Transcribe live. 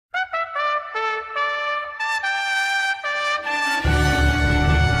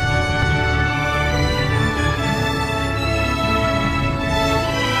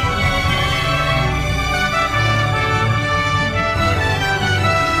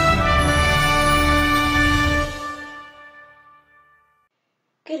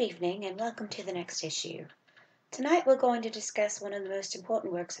Good evening and welcome to the next issue. Tonight we're going to discuss one of the most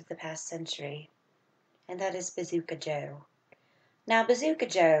important works of the past century, and that is Bazooka Joe. Now, Bazooka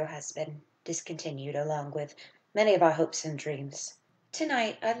Joe has been discontinued along with many of our hopes and dreams.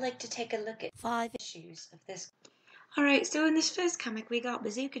 Tonight I'd like to take a look at 5 issues of this. Alright, so in this first comic we got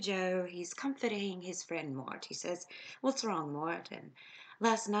Bazooka Joe. He's comforting his friend Mort. He says, "What's wrong, Mort?" And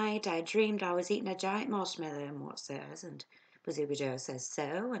 "Last night I dreamed I was eating a giant marshmallow," Mort says, and Bazooka Joe says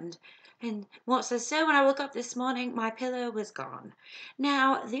so, and Mort says, "So when I woke up this morning, my pillow was gone."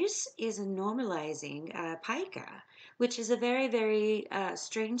 Now, this is a normalizing pica, which is a very, very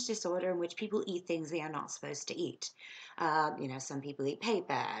strange disorder in which people eat things they are not supposed to eat. Some people eat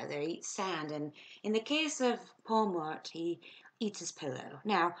paper, they eat sand, and in the case of Paul Mort, he eats his pillow.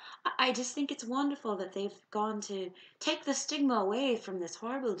 Now, I just think it's wonderful that they've gone to take the stigma away from this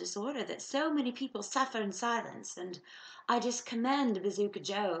horrible disorder that so many people suffer in silence. And I just commend Bazooka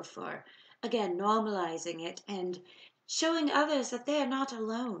Joe for, again, normalizing it and showing others that they are not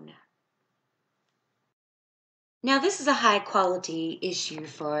alone. Now, this is a high quality issue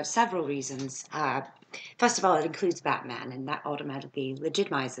for several reasons. First of all, it includes Batman, and that automatically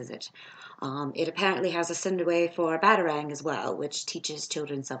legitimizes it. It apparently has a Cinderway for Batarang as well, which teaches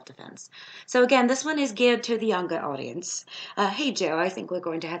children self-defense. So again, this one is geared to the younger audience. "Hey Joe, I think we're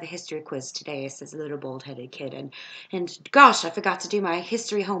going to have a history quiz today," says a little bald-headed kid. And gosh, I forgot to do my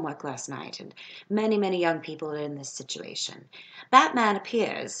history homework last night. And many, many young people are in this situation. Batman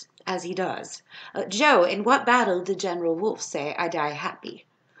appears, as he does. "Joe, in what battle did General Wolfe say I die happy?"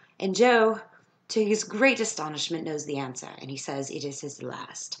 And Joe, to his great astonishment, knows the answer, and he says it is his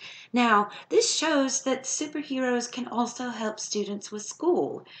last. Now, this shows that superheroes can also help students with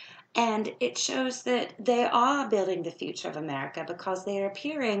school. And it shows that they are building the future of America because they are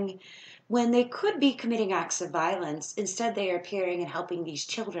appearing when they could be committing acts of violence. Instead, they are appearing and helping these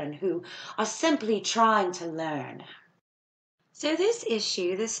children who are simply trying to learn. So this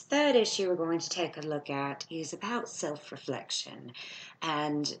third issue we're going to take a look at is about self-reflection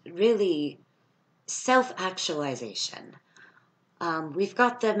and really self-actualization. We've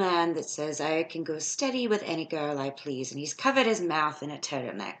got the man that says, "I can go steady with any girl I please," and he's covered his mouth in a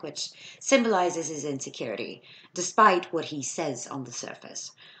turtleneck, which symbolizes his insecurity, despite what he says on the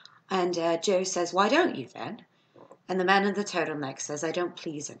surface. And Joe says, "Why don't you then?" And the man in the turtleneck says, "I don't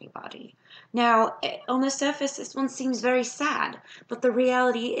please anybody." Now, on the surface, this one seems very sad, but the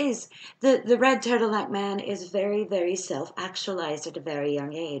reality is the red turtleneck man is very, very self-actualized at a very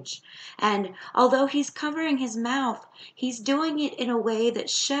young age. And although he's covering his mouth, he's doing it in a way that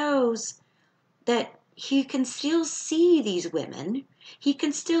shows that he can still see these women. He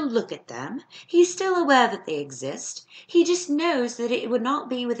can still look at them. He's still aware that they exist. He just knows that it would not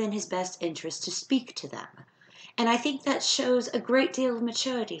be within his best interest to speak to them. And I think that shows a great deal of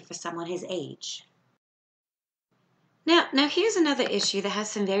maturity for someone his age. Now here's another issue that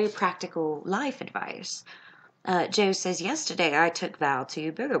has some very practical life advice. Joe says, "Yesterday I took Val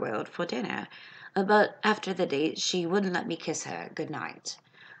to Burger World for dinner, but after the date she wouldn't let me kiss her good night."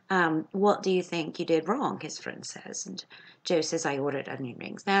 "What do you think you did wrong?" his friend says. And Joe says, "I ordered onion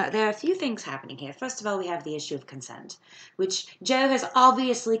rings." Now, there are a few things happening here. First of all, we have the issue of consent, which Joe has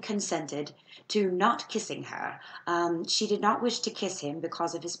obviously consented to not kissing her. She did not wish to kiss him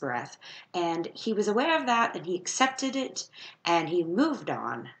because of his breath, and he was aware of that, and he accepted it, and he moved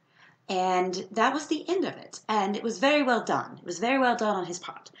on. And that was the end of it. And it was very well done. It was very well done on his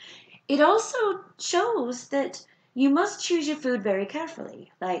part. It also shows that you must choose your food very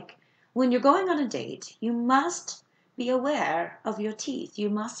carefully. Like, when you're going on a date, you must be aware of your teeth. You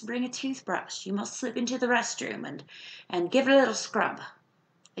must bring a toothbrush. You must slip into the restroom and give it a little scrub.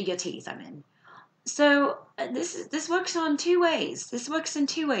 Your teeth, I mean. So this works on two ways. This works in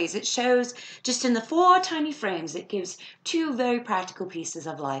two ways. It shows just in the 4 tiny frames. It gives 2 very practical pieces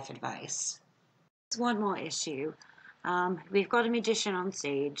of life advice. One more issue. We've got a magician on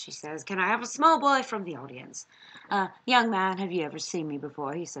stage. He says, "Can I have a small boy from the audience?" "Young man, have you ever seen me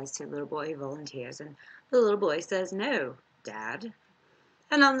before?" he says to the little boy who volunteers. And the little boy says, "No, Dad."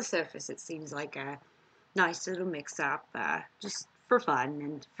 And on the surface, it seems like a nice little mix-up, just for fun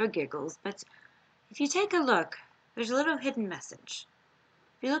and for giggles. But if you take a look, there's a little hidden message.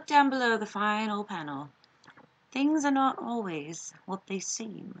 If you look down below the final panel, things are not always what they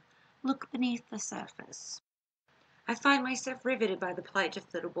seem. Look beneath the surface. I find myself riveted by the plight of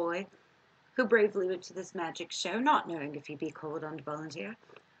the little boy who bravely went to this magic show, not knowing if he'd be called on to volunteer,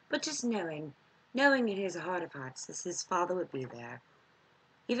 but just knowing in his heart of hearts that his father would be there.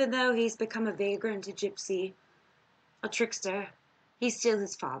 Even though he's become a vagrant, a gypsy, a trickster, he's still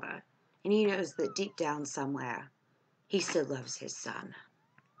his father, and he knows that deep down somewhere, he still loves his son.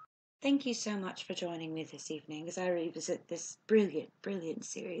 Thank you so much for joining me this evening as I revisit this brilliant, brilliant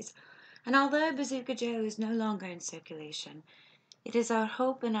series. And although Bazooka Joe is no longer in circulation, it is our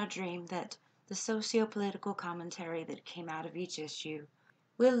hope and our dream that the socio-political commentary that came out of each issue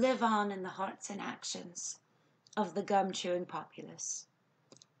will live on in the hearts and actions of the gum-chewing populace.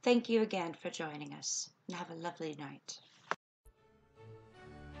 Thank you again for joining us, and have a lovely night.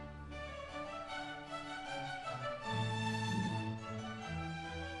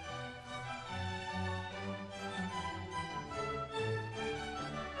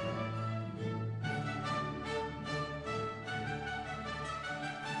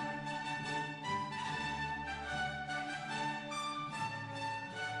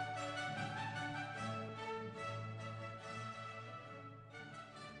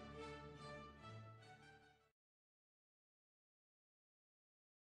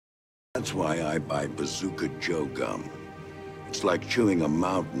 That's why I buy Bazooka Joe gum. It's like chewing a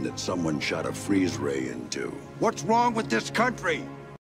mountain that someone shot a freeze ray into. What's wrong with this country?